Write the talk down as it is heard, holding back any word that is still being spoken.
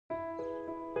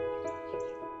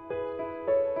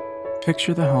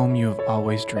Picture the home you have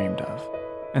always dreamed of,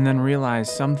 and then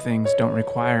realize some things don't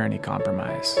require any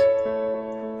compromise.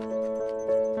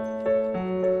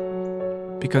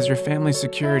 Because your family's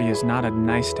security is not a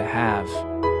nice-to-have.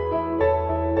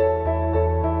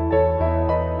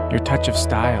 Your touch of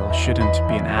style shouldn't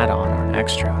be an add-on or an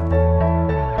extra.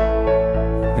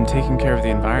 And taking care of the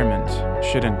environment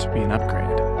shouldn't be an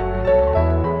upgrade.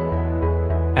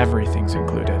 Everything's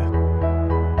included.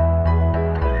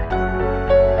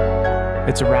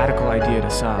 It's a radical idea to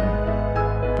some,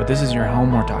 but this is your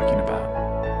home we're talking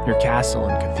about. Your castle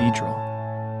and cathedral.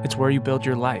 It's where you build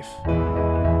your life,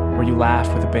 where you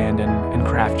laugh with abandon and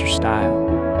craft your style.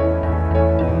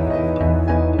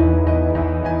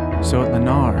 So at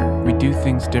Lennar, we do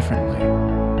things differently.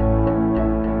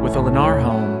 With a Lennar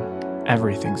home,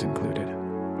 everything's included,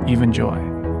 even joy.